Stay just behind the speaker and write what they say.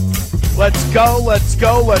Let's go. It's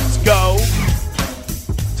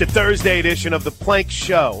a Thursday edition of the Plank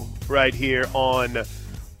Show right here on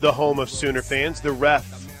the home of Sooner fans, the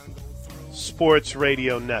Ref Sports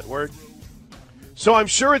Radio Network. So I'm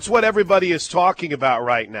sure it's what everybody is talking about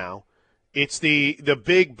right now. It's the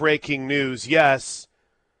big breaking news. Yes,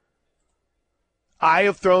 I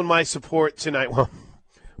have thrown my support tonight. Well,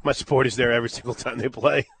 my support is there every single time they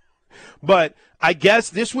play. But I guess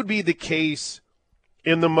this would be the case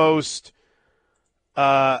in the most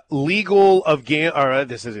legal of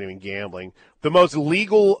this isn't even gambling, the most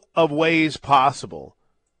legal of ways possible.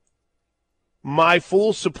 My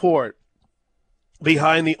full support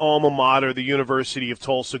behind the alma mater, the University of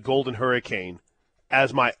Tulsa Golden Hurricane,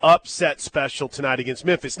 as my upset special tonight against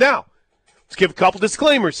Memphis. Now, let's give a couple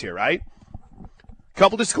disclaimers here, right?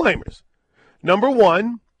 Couple disclaimers. Number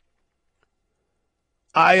one,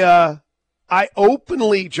 I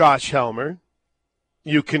openly, Josh Helmer,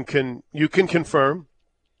 you can confirm,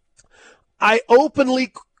 I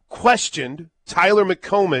openly questioned Tyler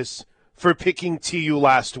McComas for picking TU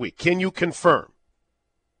last week. Can you confirm?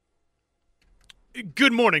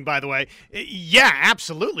 Good morning, by the way. Yeah,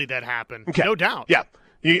 absolutely that happened. Okay. No doubt. Yeah.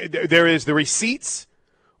 There is the receipts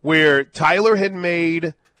where Tyler had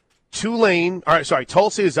made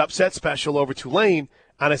Tulsa's upset special over Tulane,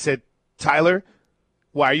 and I said, Tyler,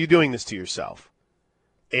 why are you doing this to yourself?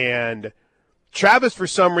 And Travis, for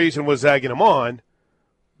some reason, was egging him on.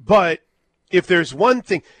 But if there is one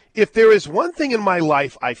thing in my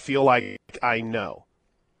life I feel like I know.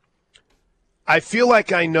 I feel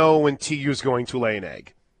like I know when TU's going to lay an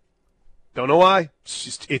egg. Don't know why.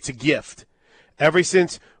 It's a gift. Ever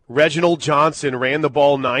since Reginald Johnson ran the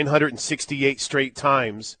ball 968 straight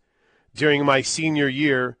times during my senior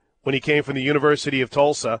year when he came from the University of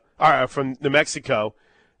Tulsa, from New Mexico,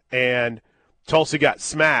 and Tulsa got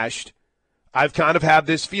smashed, I've kind of had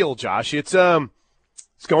this feel, Josh. It's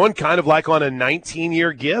going kind of like on a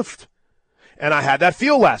 19-year gift, and I had that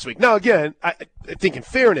feel last week. Now, again, I think in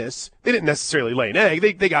fairness, they didn't necessarily lay an egg.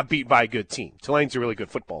 They got beat by a good team. Tulane's a really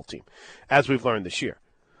good football team, as we've learned this year.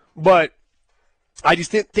 But I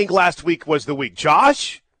just didn't think last week was the week.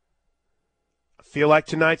 Josh, I feel like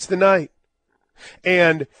tonight's the night.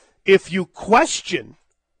 And if you question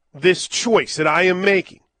this choice that I am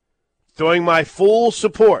making, throwing my full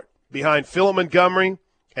support behind Philip Montgomery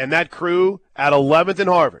and that crew at 11th and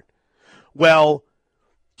Harvard, well,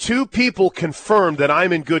 two people confirmed that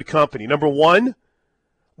I'm in good company. Number one,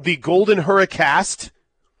 the Golden Hurricast,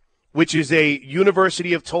 which is a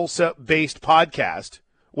University of Tulsa-based podcast,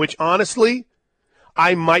 which honestly,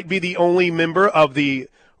 I might be the only member of the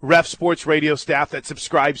Ref Sports Radio staff that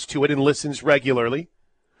subscribes to it and listens regularly.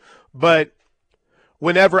 But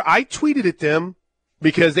whenever I tweeted at them,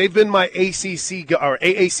 because they've been my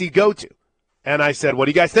AAC go-to, and I said, what do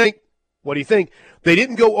you guys think? What do you think? They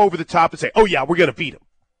didn't go over the top and say, oh, yeah, we're going to beat them.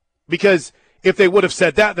 Because if they would have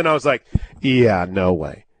said that, then I was like, yeah, no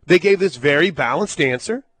way. They gave this very balanced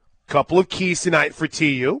answer, couple of keys tonight for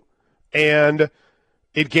TU, and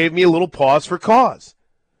it gave me a little pause for cause.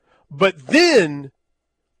 But then,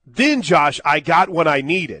 Josh, I got what I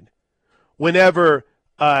needed whenever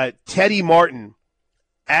Teddy Martin,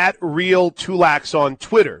 at Real Tulax on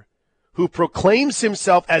Twitter, who proclaims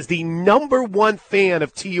himself as the number one fan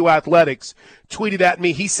of TU athletics, tweeted at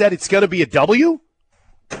me. He said it's going to be a W.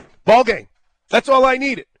 Ball game. That's all I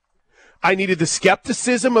needed. I needed the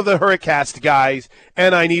skepticism of the Hurricast guys,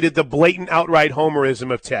 and I needed the blatant outright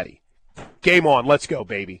homerism of Teddy. Game on. Let's go,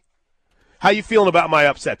 baby. How you feeling about my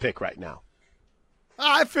upset pick right now?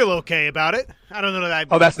 I feel okay about it. I don't know that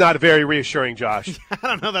Oh, that's not very reassuring, Josh. I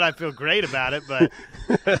don't know that I feel great about it, but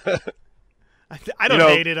I don't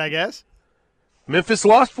hate it, I guess. Memphis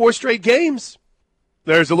lost 4 straight games.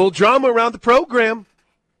 There's a little drama around the program.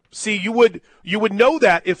 See, you would know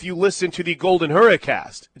that if you listen to the Golden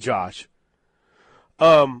Hurricast, Josh.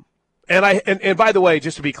 And by the way,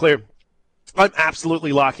 just to be clear, I'm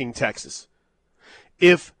absolutely locking Texas.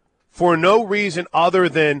 If for no reason other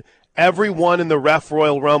than everyone in the Ref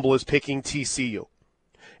Royal Rumble is picking TCU.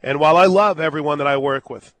 And while I love everyone that I work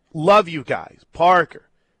with, love you guys, Parker,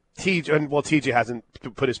 TJ hasn't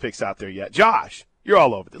put his picks out there yet. Josh, you're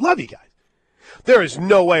all over it. Love you guys. There is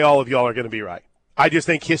no way all of y'all are going to be right. I just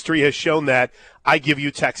think history has shown that. I give you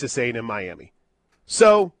Texas A&M Miami.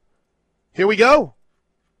 So, here we go.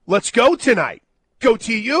 Let's go tonight. Go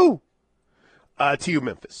TU. TU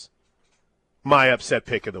Memphis. My upset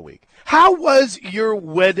pick of the week. How was your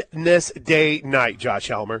Wednesday night, Josh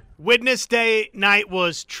Helmer? Wednesday night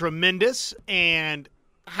was tremendous. And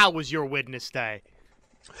how was your Wednesday?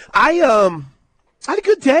 I had a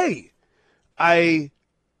good day.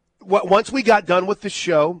 once we got done with the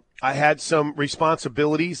show, I had some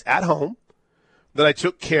responsibilities at home that I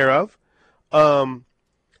took care of.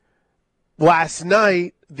 Last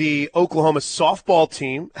night, the Oklahoma softball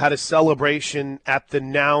team had a celebration at the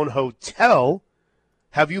Noun Hotel.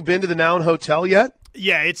 Have you been to the Noun Hotel yet?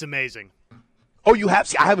 Yeah, it's amazing. Oh, you have?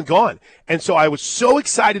 See, I haven't gone. And so I was so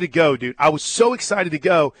excited to go, dude. I was so excited to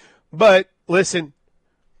go. But listen,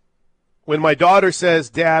 when my daughter says,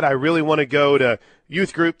 Dad, I really want to go to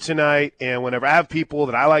youth group tonight, and whenever I have people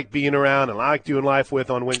that I like being around and I like doing life with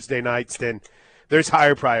on Wednesday nights, then there's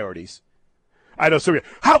higher priorities. I know some of you,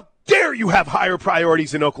 how dare you have higher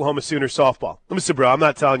priorities in Oklahoma Sooner softball? Listen, bro, I'm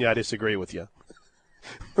not telling you I disagree with you.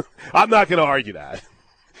 I'm not going to argue that.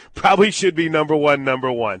 Probably should be number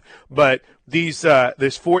one. But this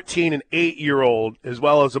 14 and 8-year-old, as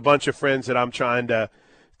well as a bunch of friends that I'm trying to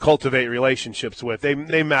cultivate relationships with,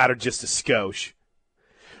 they matter just a skosh.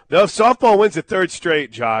 Though if softball wins the third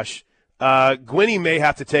straight, Josh, Gwynnie may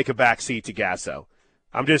have to take a back seat to Gasso.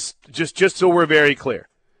 I'm just so we're very clear.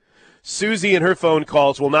 Susie and her phone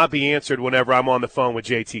calls will not be answered whenever I'm on the phone with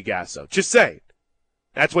JT Gasso. Just saying.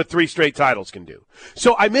 That's what 3 straight titles can do.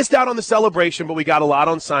 So I missed out on the celebration, but we got a lot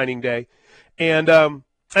on signing day. And I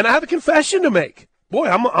have a confession to make. Boy,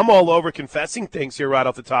 I'm all over confessing things here right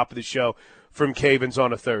off the top of the show from Cavens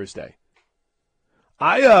on a Thursday.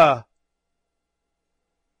 I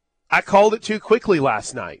called it too quickly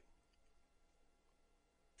last night.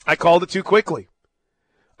 I called it too quickly.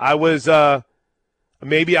 I was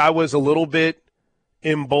maybe I was a little bit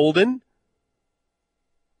emboldened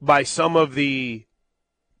by some of the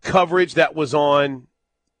coverage that was on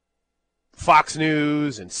Fox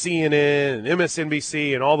News and CNN and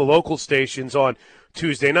MSNBC and all the local stations on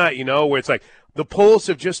Tuesday night, where it's like the polls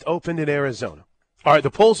have just opened in Arizona. All right, the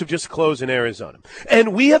polls have just closed in Arizona.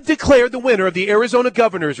 And we have declared the winner of the Arizona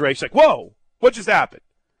governor's race. Like, whoa, what just happened?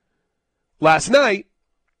 Last night,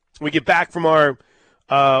 we get back from our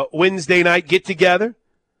Wednesday night get-together,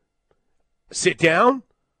 sit down,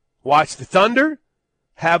 watch the Thunder,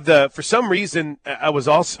 for some reason, I was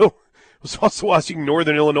also watching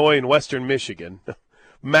Northern Illinois and Western Michigan.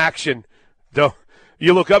 Maction,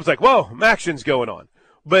 you look up, it's like, whoa, Maction's going on.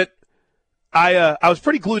 But I was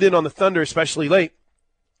pretty glued in on the Thunder, especially late,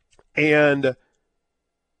 and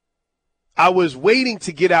I was waiting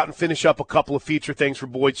to get out and finish up a couple of feature things for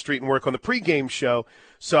Boyd Street and work on the pregame show.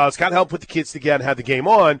 So I was kind of helping put the kids together and have the game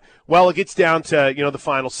on. Well, it gets down to, the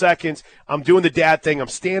final seconds. I'm doing the dad thing. I'm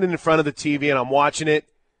standing in front of the TV and I'm watching it.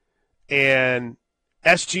 And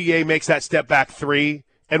SGA makes that step back 3.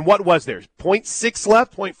 And what was there? 0.6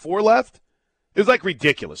 left, 0.4 left? It was like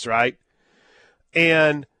ridiculous, right?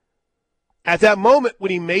 And at that moment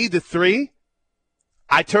when he made the 3,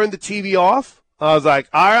 I turned the TV off. I was like,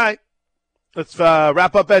 all right, let's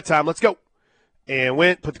wrap up bedtime. Let's go. And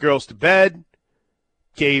went, put the girls to bed,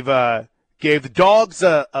 gave the dogs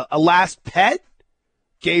a last pet,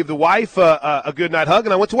 gave the wife a good night hug,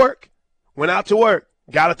 and I went to work. Went out to work.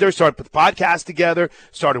 Got out there, started put the podcast together,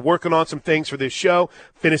 started working on some things for this show,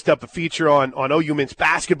 finished up a feature on OU men's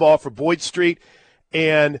basketball for Boyd Street,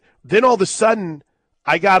 and then all of a sudden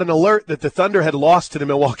I got an alert that the Thunder had lost to the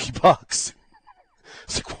Milwaukee Bucks. I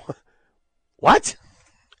was like, what?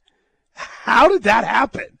 How did that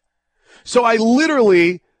happen? So I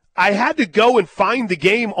had to go and find the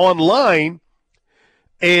game online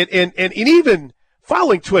and even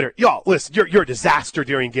following Twitter. Y'all, listen, you're a disaster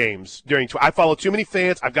during games. I follow too many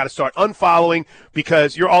fans. I've got to start unfollowing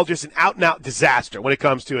because you're all just an out-and-out disaster when it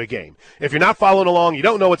comes to a game. If you're not following along, you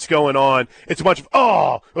don't know what's going on. It's a bunch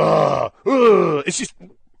of, it's just,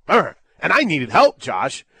 and I needed help,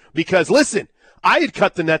 Josh, because, listen, I had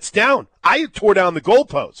cut the nets down. I had tore down the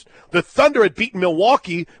goalpost. The Thunder had beaten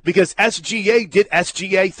Milwaukee because SGA did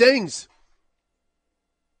SGA things.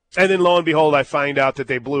 And then, lo and behold, I find out that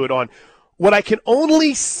they blew it on. What I can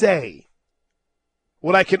only say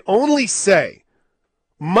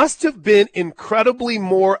must have been incredibly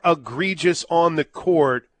more egregious on the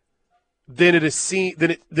court than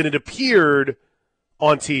it appeared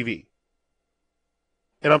on TV.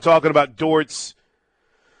 And I'm talking about Dort's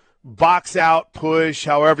box out, push,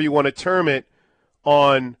 however you want to term it,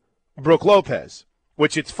 on Brook Lopez,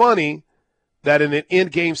 which it's funny that in an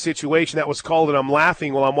in-game situation that was called, and I'm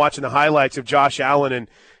laughing while I'm watching the highlights of Josh Allen and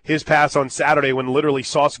his pass on Saturday when literally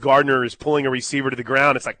Sauce Gardner is pulling a receiver to the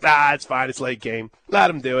ground. It's like, it's fine, it's late game. Let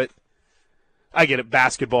him do it. I get it,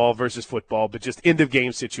 basketball versus football, but just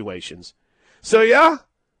end-of-game situations. So, yeah,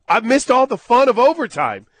 I missed all the fun of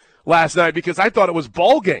overtime last night because I thought it was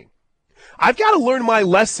ball game. I've got to learn my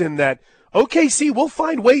lesson that OKC will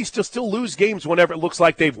find ways to still lose games whenever it looks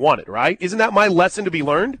like they've won it, right? Isn't that my lesson to be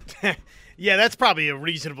learned? Yeah, that's probably a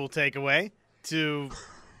reasonable takeaway to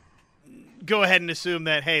go ahead and assume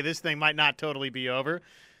that, hey, this thing might not totally be over.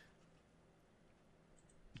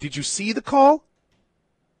 Did you see the call?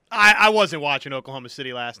 I wasn't watching Oklahoma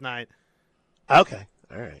City last night. Okay.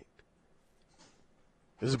 All right.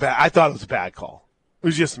 It was I thought it was a bad call. It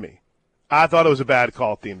was just me. I thought it was a bad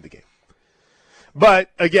call at the end of the game. But,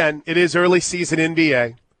 again, it is early season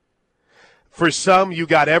NBA. For some, you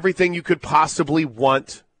got everything you could possibly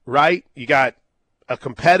want, right? You got a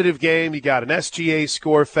competitive game, you got an SGA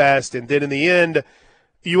score fest, and then in the end,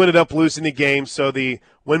 you ended up losing the game, so the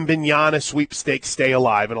Wembanyama sweepstakes stay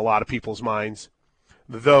alive in a lot of people's minds.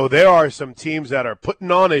 Though there are some teams that are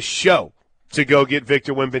putting on a show to go get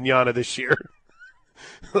Victor Wembanyama this year.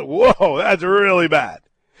 Whoa, that's really bad.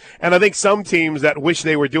 And I think some teams that wish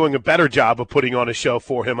they were doing a better job of putting on a show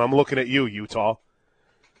for him. I'm looking at you, Utah.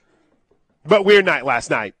 But weird night last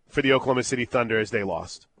night for the Oklahoma City Thunder as they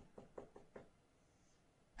lost.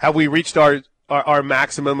 Have we reached our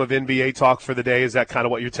maximum of NBA talk for the day? Is that kind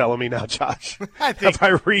of what you're telling me now, Josh? Have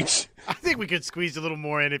I reached? I think we could squeeze a little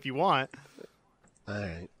more in if you want. All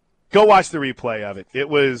right. Go watch the replay of it. It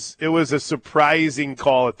was a surprising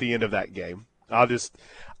call at the end of that game. I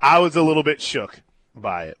was a little bit shook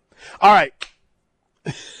by it. All right.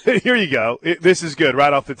 Here you go. This is good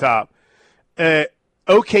right off the top.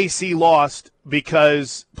 OKC lost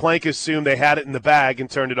because Plank assumed they had it in the bag and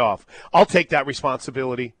turned it off. I'll take that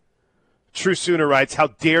responsibility. True Sooner writes, how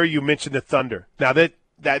dare you mention the Thunder? Now,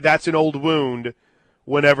 that's an old wound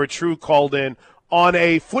whenever True called in on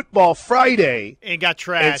a football Friday. And got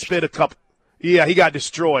trashed. And spit a couple. Yeah, he got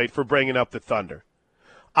destroyed for bringing up the Thunder.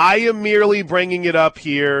 I am merely bringing it up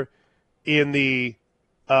here in the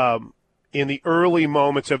early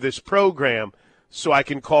moments of this program so I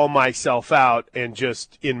can call myself out and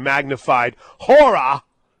just in magnified horror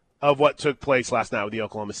of what took place last night with the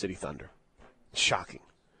Oklahoma City Thunder. Shocking.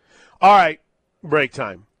 All right, break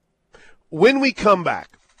time. When we come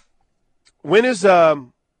back, when is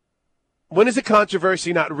a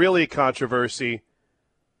controversy not really a controversy,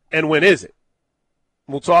 and when is it?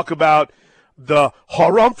 We'll talk about the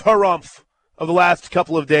harumph of the last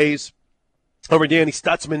couple of days over Danny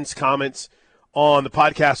Stutzman's comments on the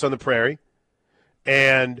podcast on the Prairie,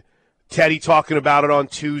 and Teddy talking about it on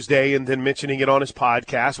Tuesday and then mentioning it on his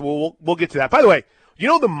podcast. We'll get to that. By the way, you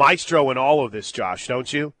know the maestro in all of this, Josh,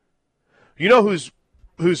 don't you? You know who's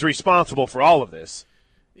responsible for all of this?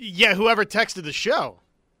 Yeah, whoever texted the show.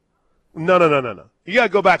 No. You got to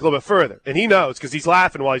go back a little bit further. And he knows because he's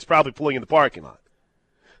laughing while he's probably pulling in the parking lot.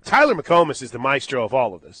 Tyler McComas is the maestro of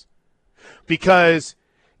all of this. Because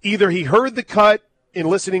either he heard the cut in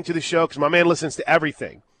listening to the show, because my man listens to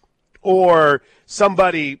everything, or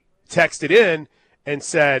somebody texted in and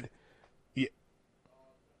said,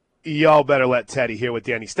 y'all better let Teddy hear what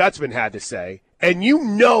Danny Stutzman had to say. And you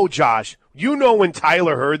know, Josh, when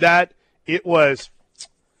Tyler heard that, it was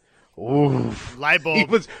oof. Light bulb. He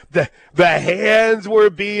was the hands were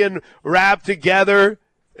being wrapped together,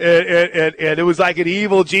 and it was like an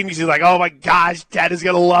evil genius. He's like, oh my gosh, Ted is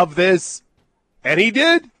gonna love this, and he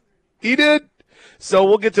did. So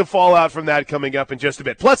we'll get to fallout from that coming up in just a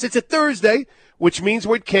bit. Plus, it's a Thursday, which means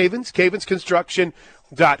we're at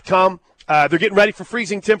CavensConstruction.com. They're getting ready for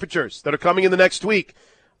freezing temperatures that are coming in the next week.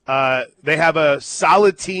 They have a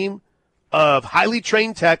solid team of highly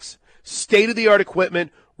trained techs, state-of-the-art equipment,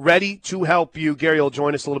 ready to help you. Gary will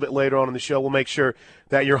join us a little bit later on in the show. We'll make sure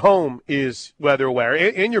that your home is weather aware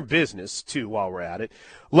and your business, too, while we're at it.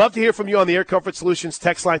 Love to hear from you on the Air Comfort Solutions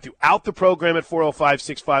text line throughout the program at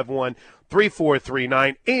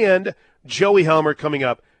 405-651-3439. And Joey Helmer coming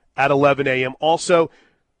up at 11 a.m. Also,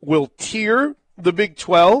 we'll tier the Big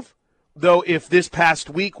 12, though if this past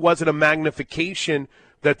week wasn't a magnification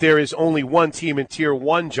that there is only one team in Tier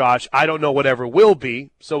 1, Josh, I don't know whatever will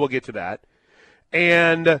be, so we'll get to that.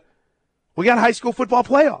 And we got high school football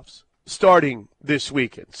playoffs starting this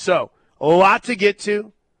weekend. So a lot to get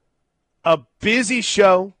to, a busy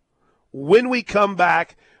show. When we come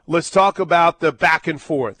back, let's talk about the back and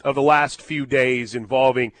forth of the last few days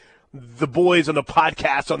involving the boys on the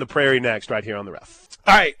podcast on the Prairie next, right here on the Ref.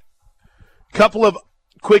 All right, couple of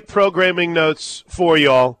quick programming notes for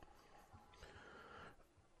y'all.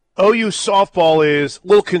 OU softball is a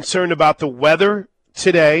little concerned about the weather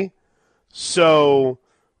today, so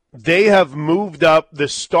they have moved up the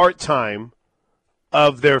start time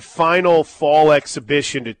of their final fall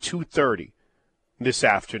exhibition to 2:30 this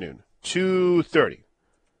afternoon. 2:30,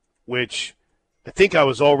 which I think I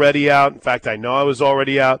was already out. In fact, I know I was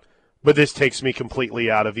already out, but this takes me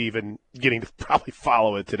completely out of even getting to probably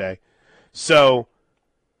follow it today. So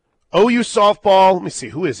OU softball, let me see,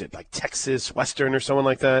 who is it? Like Texas Western or someone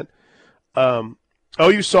like that. OU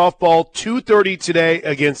softball, 2:30 today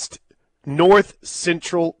against North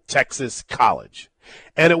Central Texas College.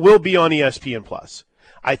 And it will be on ESPN+.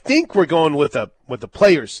 I think we're going with the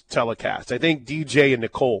players telecast. I think DJ and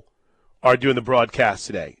Nicole are doing the broadcast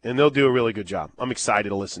today, and they'll do a really good job. I'm excited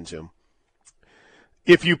to listen to them.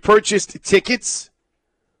 If you purchased tickets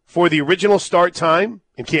for the original start time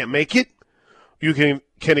and can't make it, you can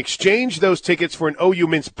exchange those tickets for an OU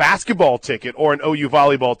men's basketball ticket or an OU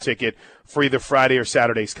volleyball ticket for either Friday or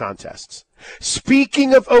Saturday's contests.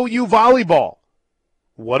 Speaking of OU volleyball,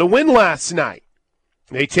 what a win last night.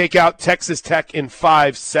 They take out Texas Tech in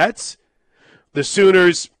 5 sets. The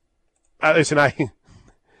Sooners, listen,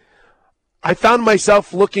 I found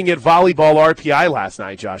myself looking at volleyball RPI last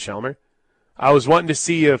night, Josh Helmer. I was wanting to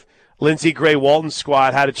see if Lindsey Gray Walton's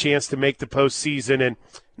squad had a chance to make the postseason, and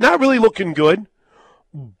not really looking good.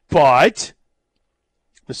 But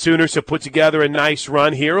the Sooners have put together a nice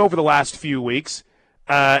run here over the last few weeks,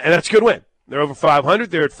 and that's a good win. They're over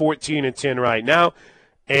 500. They're at 14-10 right now.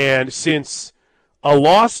 And since a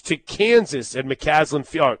loss to Kansas at McCaslin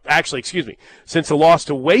Field, since a loss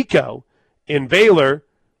to Waco in Baylor,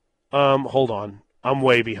 hold on, I'm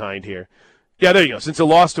way behind here. Yeah, there you go. Since a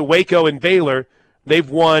loss to Waco and Baylor, they've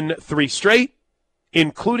won 3 straight,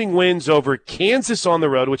 including wins over Kansas on the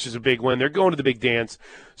road, which is a big win. They're going to the big dance,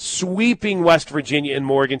 sweeping West Virginia and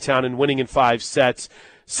Morgantown and winning in 5 sets.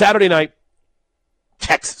 Saturday night,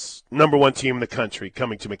 Texas, number 1 team in the country,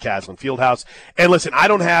 coming to McCaslin Fieldhouse. And listen, I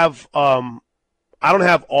don't have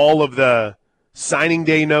all of the signing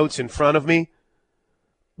day notes in front of me,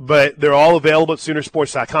 but they're all available at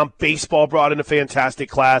Soonersports.com. Baseball brought in a fantastic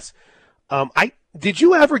class. Did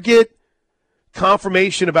you ever get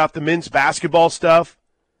confirmation about the men's basketball stuff?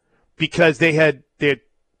 Because they had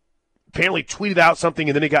apparently tweeted out something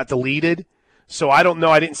and then it got deleted. So I don't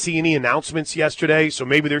know. I didn't see any announcements yesterday, so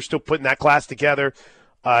maybe they're still putting that class together.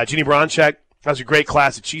 Ginny Bronchek has a great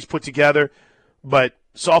class that she's put together, but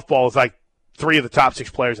softball is like 3 of the top 6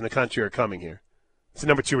 players in the country are coming here. It's the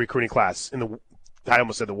number 2 recruiting class in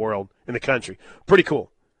the world, in the country. Pretty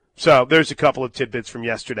cool. So there's a couple of tidbits from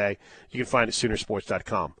yesterday you can find at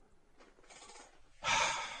Soonersports.com.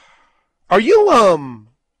 Are you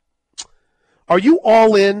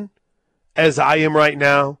all in, as I am right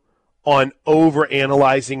now, on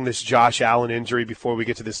overanalyzing this Josh Allen injury before we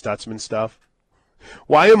get to the Stutzman stuff?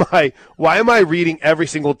 Why am I reading every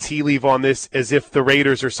single tea leaf on this as if the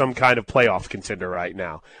Raiders are some kind of playoff contender right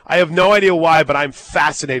now? I have no idea why, but I'm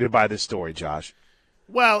fascinated by this story, Josh.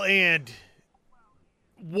 Well, and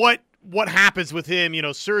what happens with him,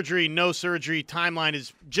 surgery, no surgery, timeline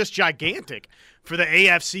is just gigantic for the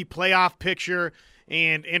AFC playoff picture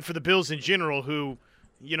and for the Bills in general, who,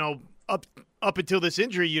 up until this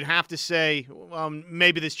injury, you'd have to say,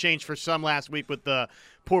 maybe this changed for some last week with the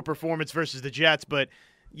poor performance versus the Jets, but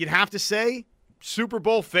you'd have to say Super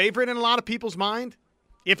Bowl favorite in a lot of people's mind.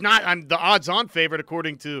 If not, I'm the odds-on favorite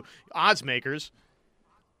according to odds makers.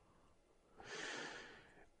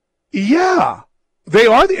 Yeah, they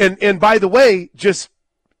are. And by the way,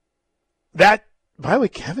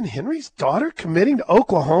 Kevin Henry's daughter committing to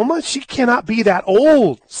Oklahoma, she cannot be that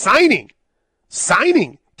old. Signing.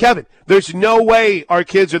 Kevin, there's no way our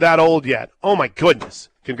kids are that old yet. Oh, my goodness.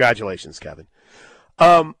 Congratulations, Kevin.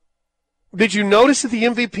 Did you notice that the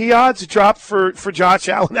MVP odds dropped for Josh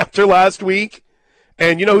Allen after last week?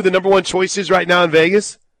 And you know who the number 1 choice is right now in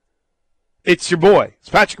Vegas? It's your boy. It's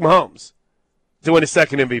Patrick Mahomes to win his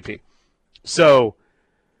 2nd MVP. So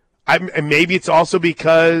maybe it's also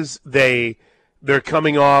because they're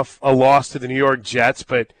coming off a loss to the New York Jets,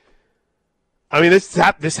 but I mean,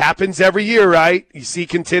 this happens every year, right? You see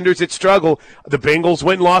contenders that struggle. The Bengals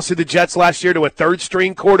went and lost to the Jets last year to a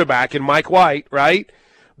 3rd-string quarterback in Mike White, right?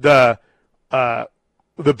 The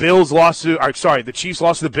Chiefs lost to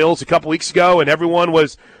the Bills a couple weeks ago, and everyone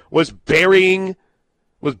was burying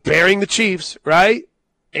the Chiefs, right?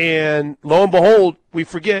 And lo and behold, we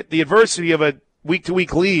forget the adversity of a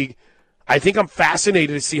week-to-week league. I think I'm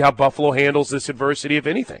fascinated to see how Buffalo handles this adversity, if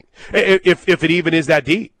anything, if it even is that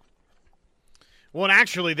deep. Well, and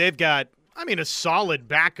actually, they've got, a solid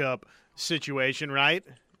backup situation, right?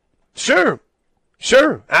 Sure,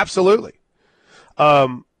 absolutely.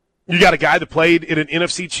 You got a guy that played in an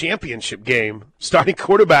NFC championship game, starting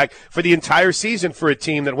quarterback for the entire season for a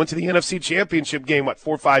team that went to the NFC championship game,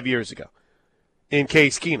 4 or 5 years ago, in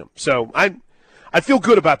Case Keenum. So I feel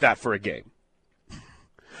good about that for a game.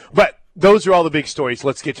 But those are all the big stories.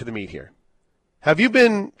 Let's get to the meat here. Have you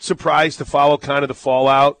been surprised to follow kind of the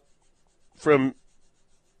fallout from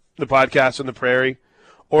the podcast on the Prairie?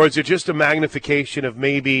 Or is it just a magnification of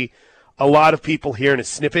maybe a lot of people hearing a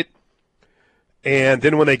snippet And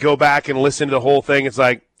then when they go back and listen to the whole thing, it's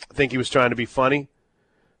like, I think he was trying to be funny.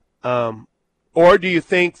 Or do you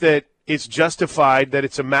think that it's justified that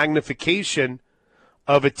it's a magnification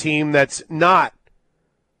of a team that's not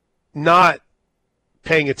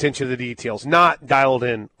paying attention to the details, not dialed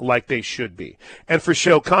in like they should be? And for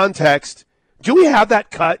show context, do we have that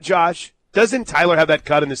cut, Josh? Doesn't Tyler have that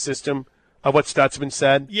cut in the system of what Stutzman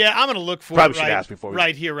said? Yeah, I'm going to look for Probably it should ask before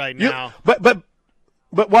right here, right now. But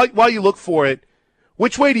while you look for it,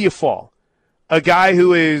 which way do you fall? A guy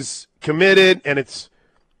who is committed and it's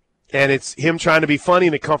him trying to be funny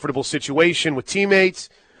in a comfortable situation with teammates,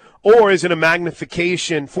 or is it a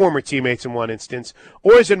magnification, former teammates in one instance,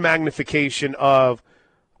 or is it a magnification of,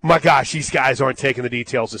 my gosh, these guys aren't taking the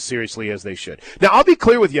details as seriously as they should? Now, I'll be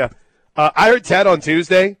clear with you. I heard Ted on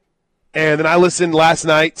Tuesday, and then I listened last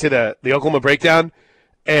night to the Oklahoma breakdown,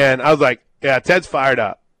 and I was like, yeah, Ted's fired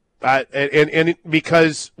up. And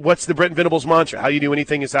because what's the Brent Venables mantra? How you do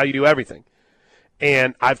anything is how you do everything.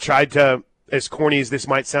 And I've tried to, as corny as this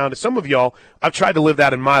might sound to some of y'all, I've tried to live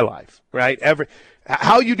that in my life, right?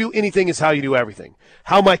 How you do anything is how you do everything.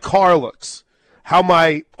 How my car looks, how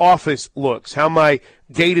my office looks, how my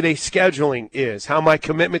day-to-day scheduling is, how my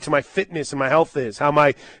commitment to my fitness and my health is, how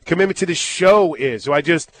my commitment to the show is. Do I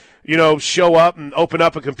just, show up and open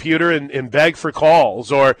up a computer and beg for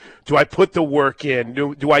calls, or do I put the work in?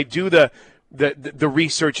 Do I do the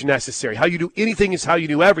research necessary? How you do anything is how you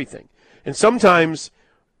do everything. And sometimes,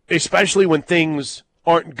 especially when things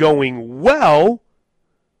aren't going well,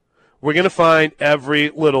 we're going to find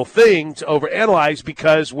every little thing to overanalyze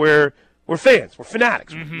because we're fans. We're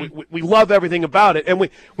fanatics. Mm-hmm. We love everything about it, and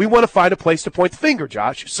we want to find a place to point the finger,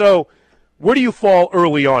 Josh. So where do you fall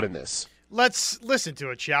early on in this? Let's listen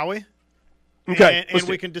to it, shall we? Okay. And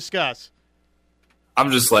we can discuss. I'm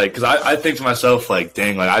just like, because I think to myself, like,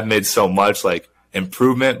 dang, like, I've made so much, like,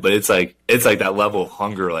 improvement, but it's like that level of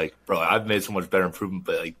hunger, like, bro, I've made so much better improvement,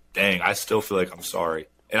 but, like, dang, I still feel like I'm sorry.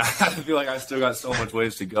 And I feel like I still got so much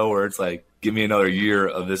ways to go where it's like, give me another year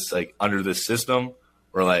of this, like, under this system,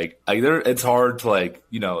 where, like it's hard to, like,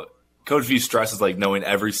 Coach V stresses, like, knowing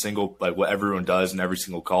every single, like, what everyone does in every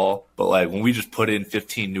single call. But, like, when we just put in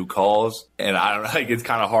 15 new calls, and I don't know, like, it's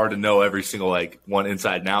kind of hard to know every single, like, one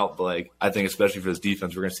inside and out. But, like, I think especially for this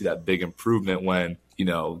defense, we're going to see that big improvement when,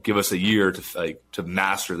 give us a year to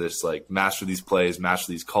master this, like, master these plays,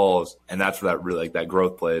 master these calls. And that's where that really, like, that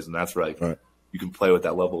growth plays. And that's where, like, right, you can play with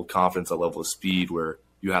that level of confidence, that level of speed where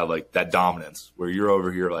you have, like, that dominance where you're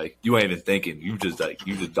over here, like, you ain't even thinking. You just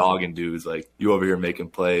dogging dudes. Like, you over here making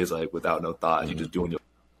plays, like, without no thought. You just doing your.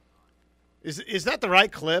 Is that the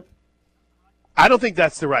right clip? I don't think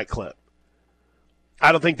that's the right clip.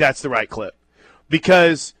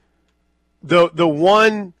 Because the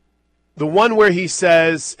one where he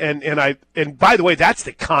says, and by the way, that's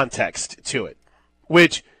the context to it,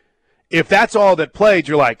 which if that's all that played,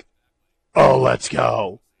 you're like, oh, let's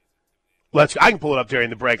go. I can pull it up during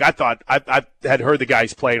the break. I thought I had heard the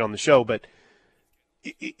guys play it on the show, but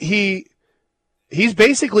he's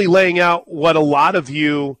basically laying out what a lot of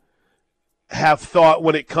you have thought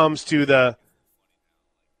when it comes to the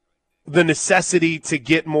necessity to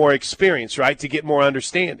get more experience, right? To get more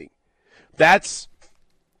understanding. That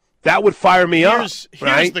would fire me up.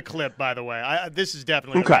 Here's the clip, by the way. This is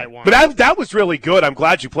definitely okay. the right one. But that was really good. I'm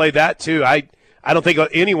glad you played that too. I don't think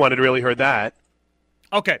anyone had really heard that.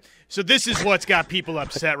 Okay, so this is what's got people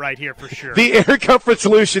upset right here for sure. The Air Comfort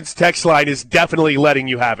Solutions text line is definitely letting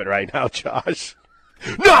you have it right now, Josh.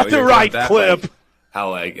 Not the right clip. Like, how,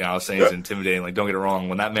 like, I was saying it's intimidating. Like, don't get it wrong.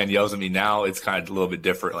 When that man yells at me now, it's kind of a little bit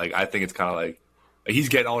different. Like, I think it's kind of like he's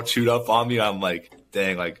getting all chewed up on me. I'm like,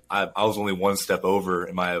 dang, like, I was only one step over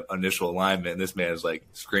in my initial alignment, and this man is, like,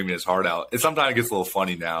 screaming his heart out. And sometimes it gets a little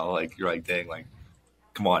funny now. Like, you're like, dang, like,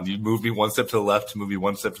 come on. You move me one step to the left to move me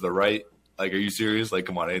one step to the right. Like, are you serious? Like,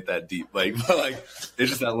 come on, it ain't that deep. Like, but, like, it's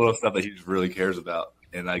just that little stuff that he just really cares about.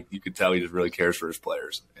 And, like, you could tell he just really cares for his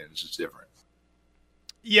players. And it's just different.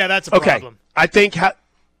 Yeah, that's a problem. I think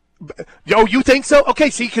you think so? Okay,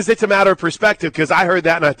 see, because it's a matter of perspective. Because I heard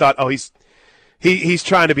that and I thought, oh, he's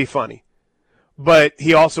trying to be funny. But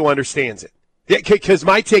he also understands it. Because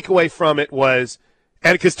my takeaway from it was,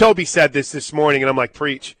 and because Toby said this morning, and I'm like,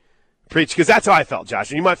 preach, because that's how I felt, Josh.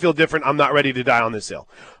 And you might feel different. I'm not ready to die on this hill.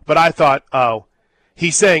 But I thought, oh,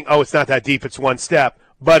 he's saying, oh, it's not that deep. It's one step.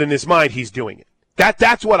 But in his mind, he's doing it.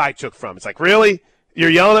 That's what I took from it. It's like, really? You're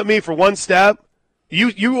yelling at me for one step?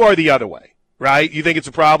 You are the other way, right? You think it's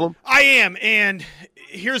a problem? I am, and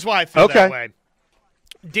here's why I feel that way.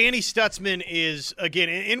 Danny Stutzman is, again,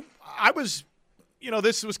 and I was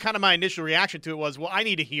this was kind of my initial reaction to it was, well, I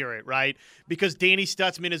need to hear it, right? Because Danny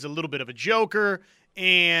Stutzman is a little bit of a joker,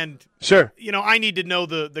 and sure, I need to know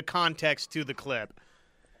the context to the clip.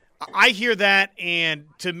 I hear that, and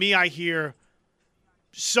to me, I hear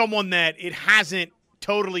someone that it hasn't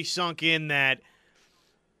totally sunk in that,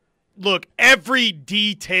 look, every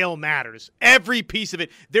detail matters. Every piece of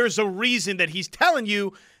it. There's a reason that he's telling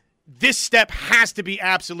you this step has to be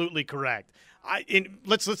absolutely correct.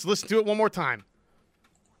 Let's listen to it one more time.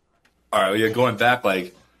 All right, yeah, going back,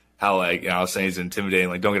 how, I was saying he's intimidating.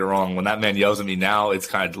 Don't get it wrong. When that man yells at me now, it's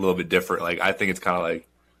kind of a little bit different. I think it's kind of like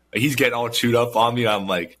he's getting all chewed up on me. I'm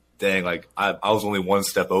like, dang, I was only one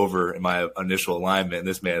step over in my initial alignment, and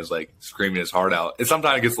this man is, screaming his heart out. And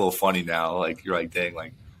sometimes it gets a little funny now. You're like, dang,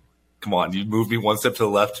 come on, you move me one step to the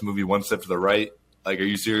left to move me one step to the right. Are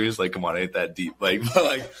you serious? Come on, it ain't that deep.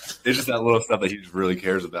 It's just that little stuff that he just really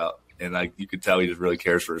cares about. And, you could tell he just really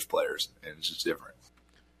cares for his players, and it's just different.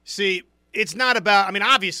 See, it's not about –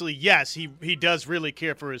 obviously, yes, he does really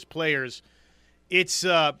care for his players. It's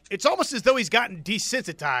almost as though he's gotten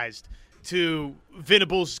desensitized to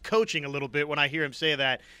Venables' coaching a little bit when I hear him say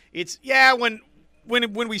that. It's –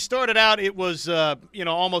 when we started out, it was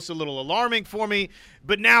almost a little alarming for me,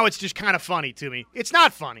 but now it's just kind of funny to me. It's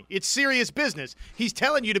not funny. It's serious business. He's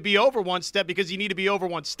telling you to be over one step because you need to be over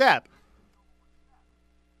one step.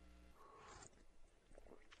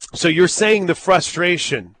 So you're saying the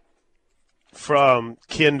frustration from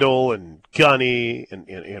Kendall and Gunny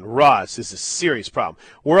and Russ is a serious problem.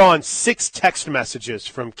 We're on 6 text messages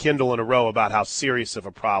from Kendall in a row about how serious of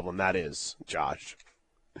a problem that is, Josh.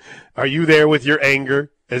 Are you there with your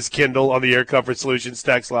anger as Kendall on the Air Comfort Solutions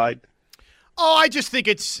text line? Oh, I just think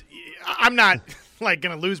I'm not going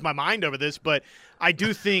to lose my mind over this, but I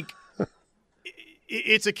do think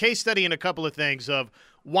it's a case study in a couple of things of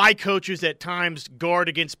why coaches at times guard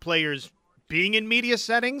against players being in media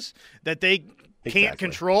settings that they can't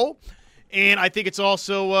control. And I think it's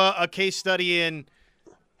also a case study in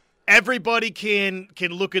everybody can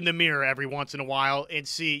look in the mirror every once in a while and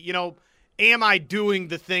see, am I doing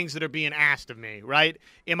the things that are being asked of me, right?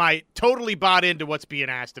 Am I totally bought into what's being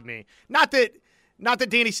asked of me? Not that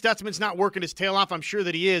Danny Stutzman's not working his tail off. I'm sure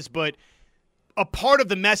that he is, but a part of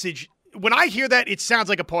the message – when I hear that, it sounds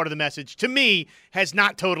like a part of the message, to me, has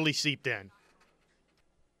not totally seeped in.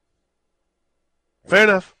 Fair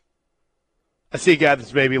enough. I see a guy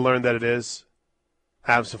that's maybe learned that it is.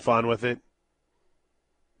 Have some fun with it.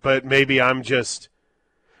 But maybe I'm just,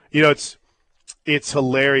 it's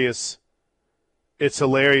hilarious. It's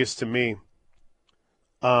hilarious to me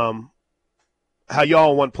how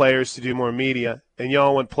y'all want players to do more media and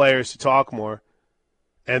y'all want players to talk more.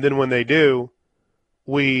 And then when they do,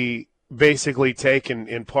 we basically take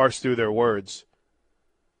and parse through their words.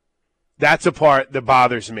 That's a part that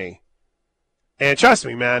bothers me. And trust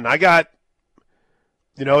me, man, I got,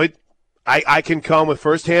 I can come with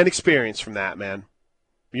firsthand experience from that, man.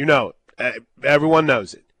 You know it. Everyone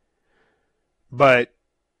knows it. But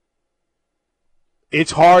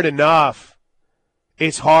it's hard enough.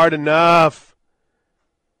 It's hard enough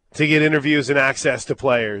to get interviews and access to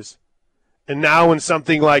players. And now when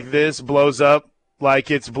something like this blows up,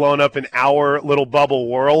 like it's blown up in our little bubble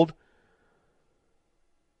world,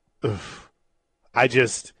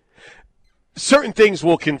 certain things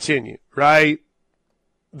will continue, right?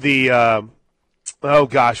 What's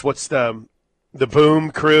the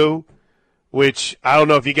Boom Crew, which I don't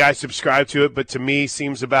know if you guys subscribe to it, but to me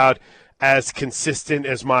seems about as consistent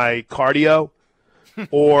as my cardio,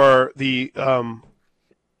 or the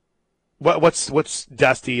what's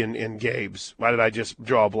Dusty and Gabe's? Why did I just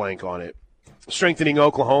draw a blank on it? Strengthening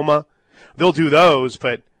Oklahoma. They'll do those,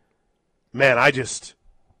 but man, I don't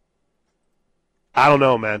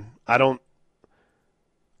know, man. I don't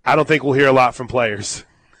think we'll hear a lot from players.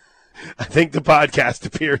 I think the podcast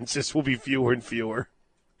appearances will be fewer and fewer.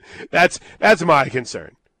 That's my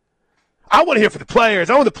concern. I want to hear from the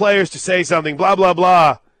players. I want the players to say something, blah, blah,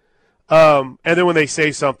 blah. And then when they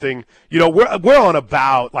say something, we're on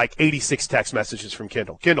about 86 text messages from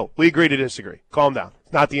Kendall. Kendall, we agree to disagree. Calm down.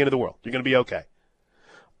 It's not the end of the world. You're going to be okay.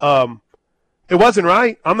 It wasn't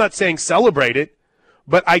right. I'm not saying celebrate it,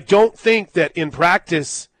 but I don't think that in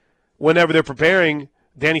practice, whenever they're preparing,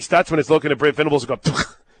 Danny Stutzman is looking at Brent Venables and go,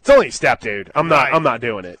 it's only a step, dude. I'm not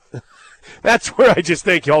doing it. That's where I just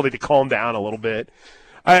think y'all need to calm down a little bit.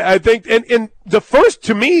 I think, and the first,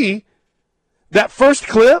 to me, that first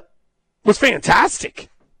clip was fantastic.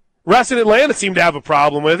 Russ in Atlanta seemed to have a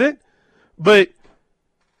problem with it, but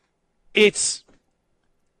it's,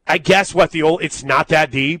 I guess it's not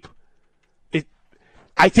that deep.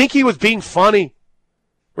 I think he was being funny,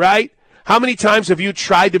 right? How many times have you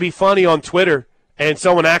tried to be funny on Twitter and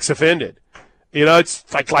someone acts offended. It's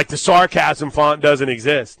like the sarcasm font doesn't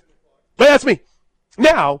exist. But that's me.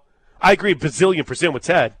 Now, I agree bazillion% with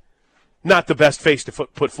Ted. Not the best face to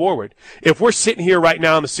put forward. If we're sitting here right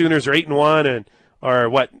now and the Sooners are 8-1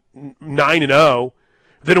 or 9-0,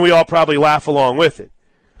 then we all probably laugh along with it.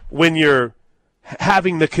 When you're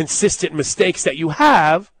having the consistent mistakes that you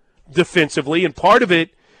have defensively, and part of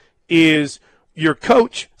it is your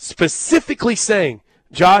coach specifically saying,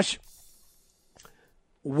 Josh,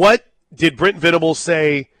 what did Brent Venables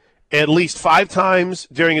say at least 5 times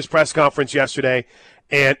during his press conference yesterday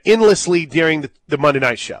and endlessly during the Monday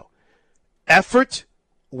night show? Effort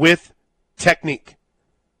with technique.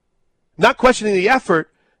 Not questioning the effort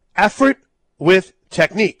with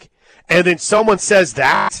technique. And then someone says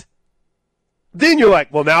that, then you're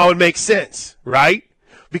like, well, now it makes sense, right?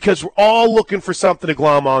 Because we're all looking for something to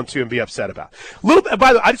glom onto and be upset about. By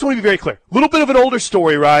the way, I just want to be very clear. A little bit of an older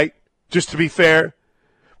story, right? Just to be fair.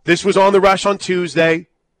 This was on The Rush on Tuesday.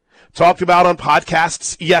 Talked about on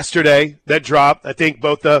podcasts yesterday that dropped. I think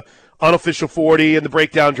both the Unofficial 40 and the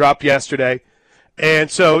Breakdown dropped yesterday. And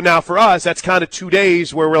so now for us, that's kind of 2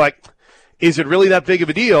 days where we're like, is it really that big of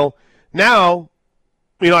a deal? Now,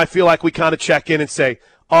 I feel like we kind of check in and say,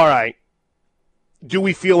 all right, do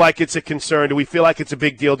we feel like it's a concern? Do we feel like it's a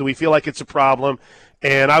big deal? Do we feel like it's a problem?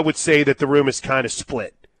 And I would say that the room is kind of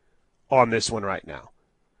split on this one right now.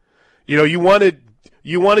 You wanted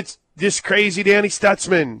this crazy Danny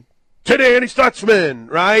Stutzman to Danny Stutzman,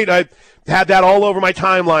 right? I had that all over my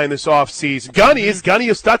timeline this offseason. Gunny is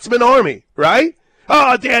Stutzman Army, right?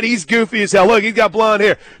 Oh, Danny, he's goofy as hell. Look, he's got blonde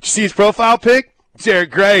hair. Did you see his profile pic? It's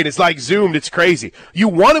great. It's like zoomed. It's crazy. You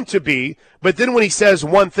want him to be, but then when he says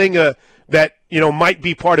one thing that might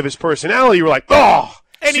be part of his personality, you're like, oh,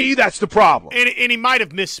 and that's the problem. And he might have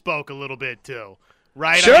misspoke a little bit too,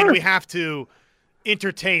 right? Sure. I mean, we have to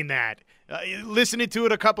entertain that. Listening to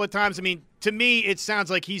it a couple of times, to me, it sounds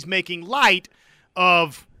like he's making light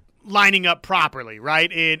of lining up properly,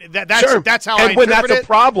 right? And that's how I interpret it. And when that's a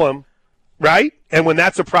problem, right? And when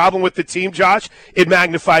that's a problem with the team, Josh, it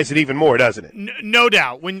magnifies it even more, doesn't it? No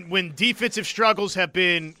doubt. When defensive struggles have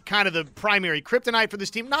been kind of the primary kryptonite for this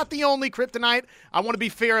team, not the only kryptonite, I want to be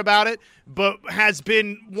fair about it, but has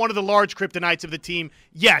been one of the large kryptonites of the team,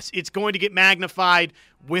 yes, it's going to get magnified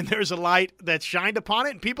when there's a light that's shined upon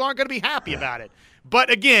it, and people aren't going to be happy about it. But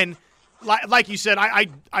again, like you said,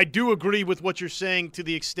 I do agree with what you're saying to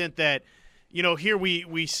the extent that, here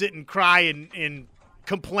we sit and cry and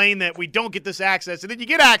complain that we don't get this access, and then you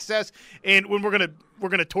get access, and when we're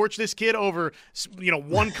gonna torch this kid over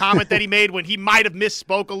one comment that he made when he might have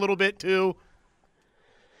misspoke a little bit too.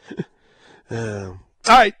 All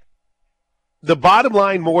right, the bottom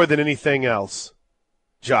line more than anything else,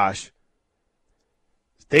 Josh,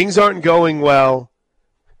 things aren't going well,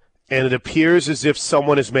 and it appears as if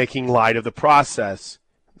someone is making light of the process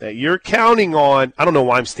that you're counting on. I don't know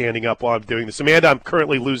why I'm standing up while I'm doing this. Amanda, I'm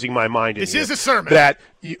currently losing my mind. This is a sermon.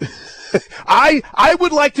 I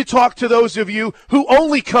would like to talk to those of you who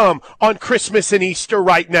only come on Christmas and Easter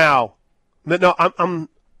right now. No, I'm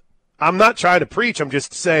not trying to preach. I'm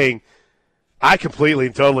just saying I completely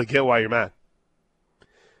and totally get why you're mad.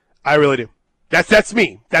 I really do. That's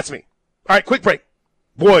me. That's me. All right, quick break.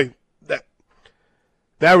 Boy,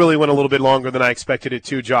 that really went a little bit longer than I expected it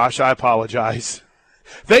to, Josh. I apologize.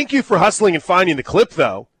 Thank you for hustling and finding the clip,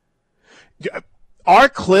 though. Our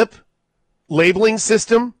clip labeling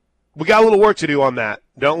system, we got a little work to do on that,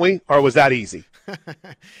 don't we? Or was that easy?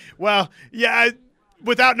 Well, yeah,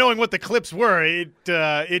 without knowing what the clips were, it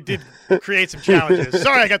did create some challenges.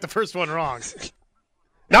 Sorry I got the first one wrong.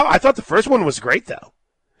 No, I thought the first one was great, though.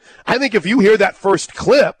 I think if you hear that first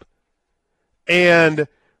clip and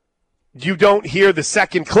you don't hear the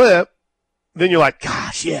second clip, then you're like,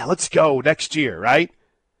 gosh, yeah, let's go next year, right?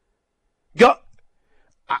 Go.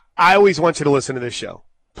 I always want you to listen to this show.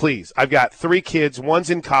 Please. I've got 3 kids. One's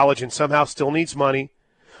in college and somehow still needs money.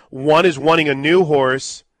 One is wanting a new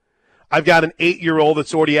horse. I've got an 8-year-old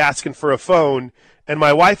that's already asking for a phone. And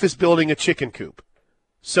my wife is building a chicken coop.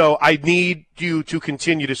 So I need you to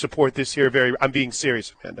continue to support this here. I'm being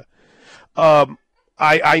serious, Amanda.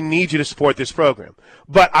 I need you to support this program.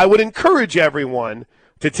 But I would encourage everyone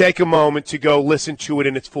to take a moment to go listen to it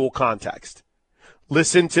in its full context.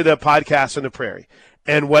 Listen to the podcast on the Prairie.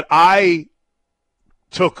 And what I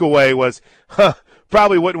took away was,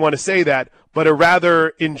 probably wouldn't want to say that, but a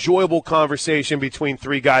rather enjoyable conversation between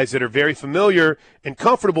 3 guys that are very familiar and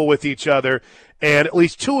comfortable with each other. And at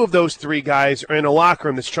least 2 of those 3 guys are in a locker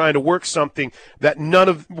room that's trying to work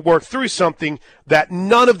through something that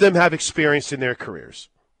none of them have experienced in their careers.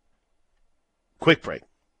 Quick break.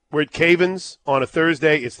 We're at Cavens on a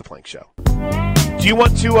Thursday. It's the Plank Show. Do you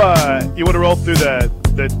want to roll through the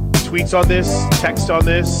tweets on this, text on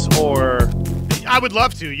this, or? I would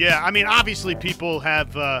love to. Yeah, I mean, obviously, people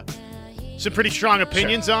have some pretty strong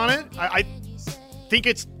opinions on it. I think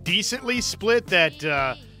it's decently split.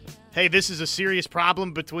 That hey, this is a serious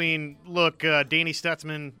problem between. Look, Danny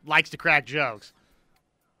Stutzman likes to crack jokes.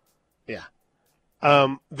 Yeah.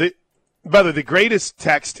 The greatest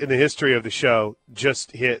text in the history of the show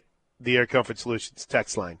just hit the Air Comfort Solutions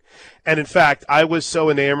text line. And, in fact, I was so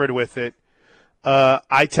enamored with it,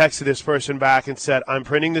 I texted this person back and said, I'm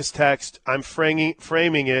printing this text, I'm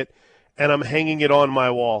framing it, and I'm hanging it on my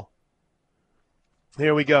wall.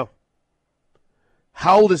 Here we go.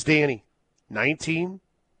 How old is Danny? 19?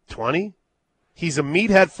 20? He's a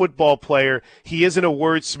meathead football player. He isn't a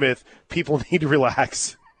wordsmith. People need to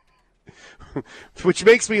relax. Which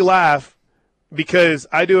makes me laugh because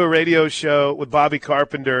I do a radio show with Bobby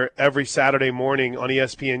Carpenter every Saturday morning on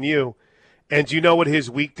ESPNU. And do you know what his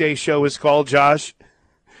weekday show is called, Josh?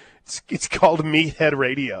 It's called Meathead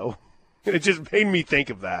Radio. It just made me think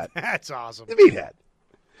of that. That's awesome. The Meathead.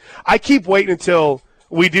 I keep waiting until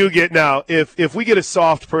we do get now. If we get a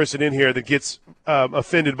soft person in here that gets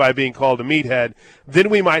offended by being called a meathead, then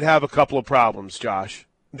we might have a couple of problems, Josh.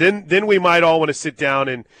 Then we might all want to sit down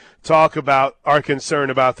and talk about our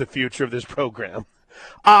concern about the future of this program.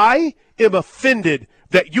 I am offended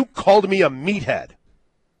that you called me a meathead.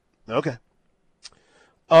 Okay.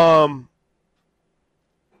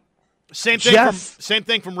 Same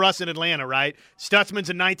thing from Russ in Atlanta, right?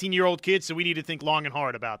 Stutzman's a 19-year-old kid, so we need to think long and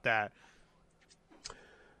hard about that.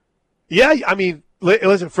 Yeah, I mean,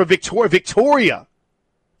 listen, for Victoria,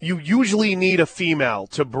 you usually need a female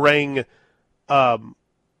to bring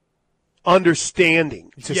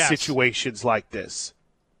understanding to situations like this.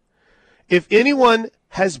 If anyone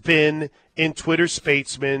has been in Twitter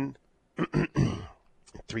Spatesman,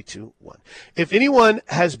 3, 2, 1. If anyone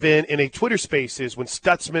has been in a Twitter Spaces when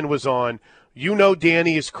Stutzman was on, you know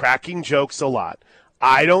Danny is cracking jokes a lot.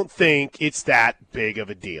 I don't think it's that big of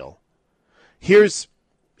a deal.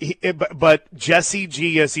 But Jesse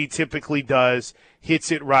G, as he typically does,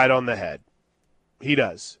 hits it right on the head. He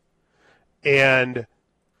does. And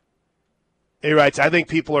he writes, I think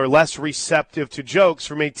people are less receptive to jokes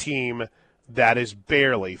from a team that is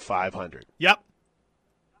barely 500. Yep.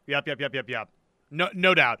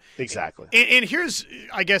 No doubt. Exactly. And here's,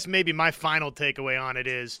 I guess, maybe my final takeaway on it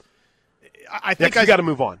is, I think I got to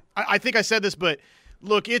move on. I think I said this, but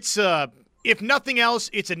look, it's if nothing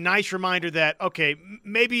else, it's a nice reminder that okay,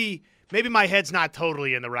 maybe my head's not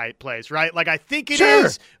totally in the right place, right? Like I think it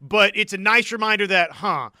is, but it's a nice reminder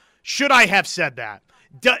that, should I have said that?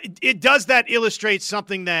 Does that illustrate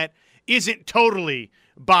something that isn't totally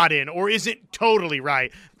bought in or isn't totally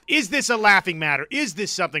right? Is this a laughing matter? Is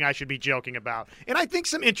this something I should be joking about? And I think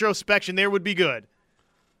some introspection there would be good.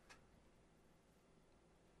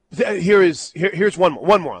 Here's one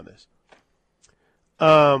more on this.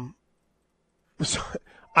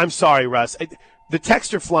 I'm sorry, Russ. The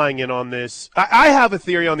texts are flying in on this. I have a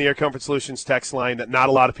theory on the Air Comfort Solutions text line that not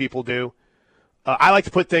a lot of people do. I like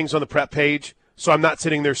to put things on the prep page, so I'm not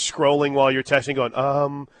sitting there scrolling while you're texting going,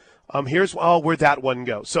 where'd that one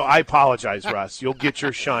go? So I apologize, Russ. You'll get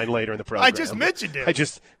your shine later in the program. I just mentioned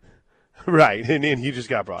it. Right, and he just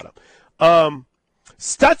got brought up.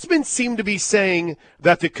 Stutzman seemed to be saying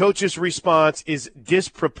that the coach's response is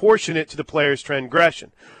disproportionate to the player's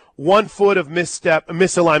transgression. 1 foot of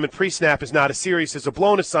misalignment pre-snap is not as serious as a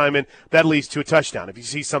blown assignment that leads to a touchdown. If you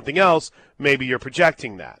see something else, maybe you're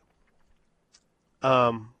projecting that.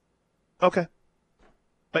 Okay.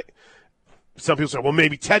 But some people say, well,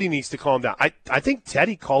 maybe Teddy needs to calm down. I think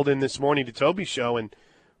Teddy called in this morning to Toby's show and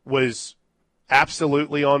was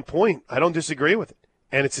absolutely on point. I don't disagree with it.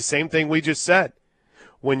 And it's the same thing we just said.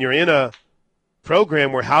 When you're in a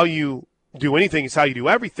program where how you do anything is how you do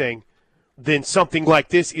everything, then something like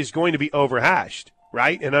this is going to be overhashed,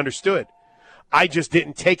 right, and understood. I just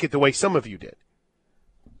didn't take it the way some of you did.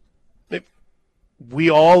 We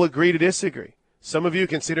all agree to disagree. Some of you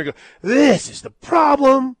consider, this is the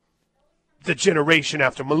problem. The generation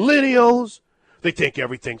after millennials, they think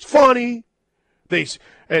everything's funny.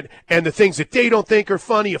 And the things that they don't think are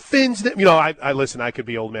funny offends them. You know, I listen, I could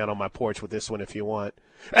be old man on my porch with this one if you want.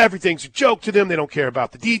 Everything's a joke to them. They don't care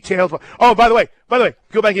about the details. Oh, by the way,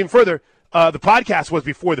 go back even further. The podcast was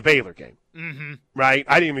before the Baylor game, right?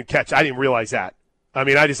 I didn't realize that. I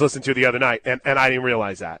mean, I just listened to it the other night, and I didn't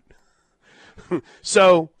realize that.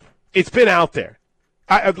 So it's been out there.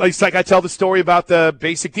 It's like I tell the story about the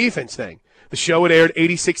basic defense thing. The show had aired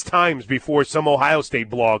 86 times before some Ohio State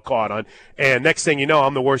blog caught on, and next thing you know,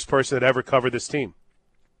 I'm the worst person that ever covered this team.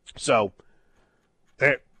 So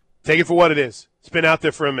Take it for what it is. It's been out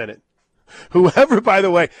there for a minute. Whoever, by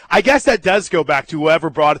the way, I guess that does go back to whoever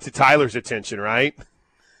brought it to Tyler's attention, right?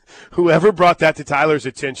 Whoever brought that to Tyler's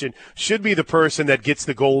attention should be the person that gets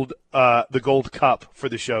the gold cup for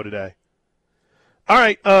the show today. All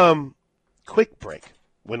right, quick break.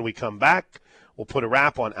 When we come back, we'll put a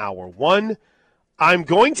wrap on hour 1. I'm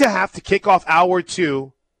going to have to kick off hour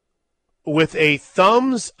 2 with a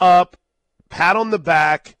thumbs up, pat on the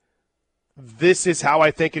back. This is how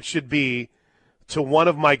I think it should be to one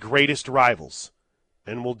of my greatest rivals.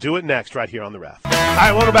 And we'll do it next right here on The Ref. All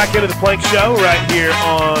right, welcome back into the Plank Show right here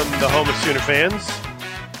on the home of Sooner fans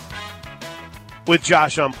with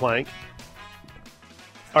Josh on Plank.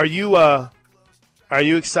 Are you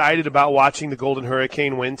excited about watching the Golden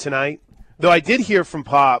Hurricane win tonight? Though I did hear from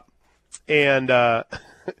Pop, and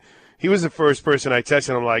he was the first person I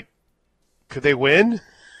texted. I'm like, could they win?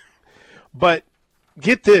 But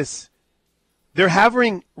get this. They're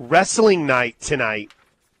having wrestling night tonight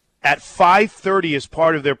at 5:30 as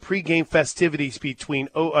part of their pregame festivities between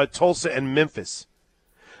Tulsa and Memphis.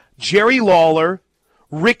 Jerry Lawler,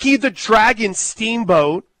 Ricky the Dragon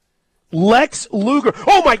Steamboat, Lex Luger.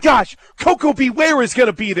 Oh, my gosh. Coco Beware is going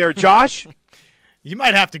to be there, Josh. You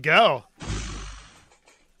might have to go.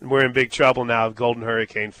 We're in big trouble now, Golden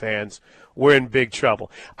Hurricane fans. We're in big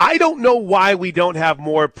trouble. I don't know why we don't have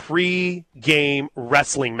more pre-game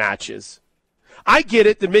wrestling matches. I get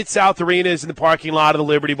it. The Mid-South Arena is in the parking lot of the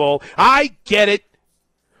Liberty Bowl. I get it.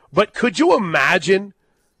 But could you imagine,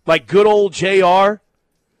 like good old JR,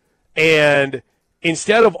 and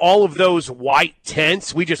instead of all of those white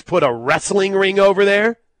tents, we just put a wrestling ring over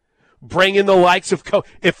there? Bring in the likes of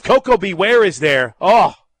if Coco Beware is there,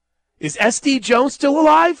 is SD Jones still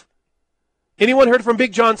alive? Anyone heard from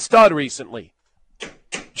Big John Studd recently?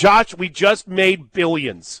 Josh, we just made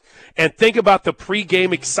billions. And think about the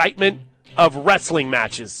pregame excitement of wrestling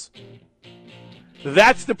matches.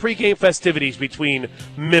 That's the pregame festivities between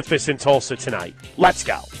Memphis and Tulsa tonight. Let's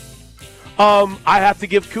go. I have to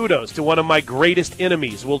give kudos to one of my greatest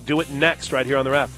enemies. We'll do it next right here on The Ref.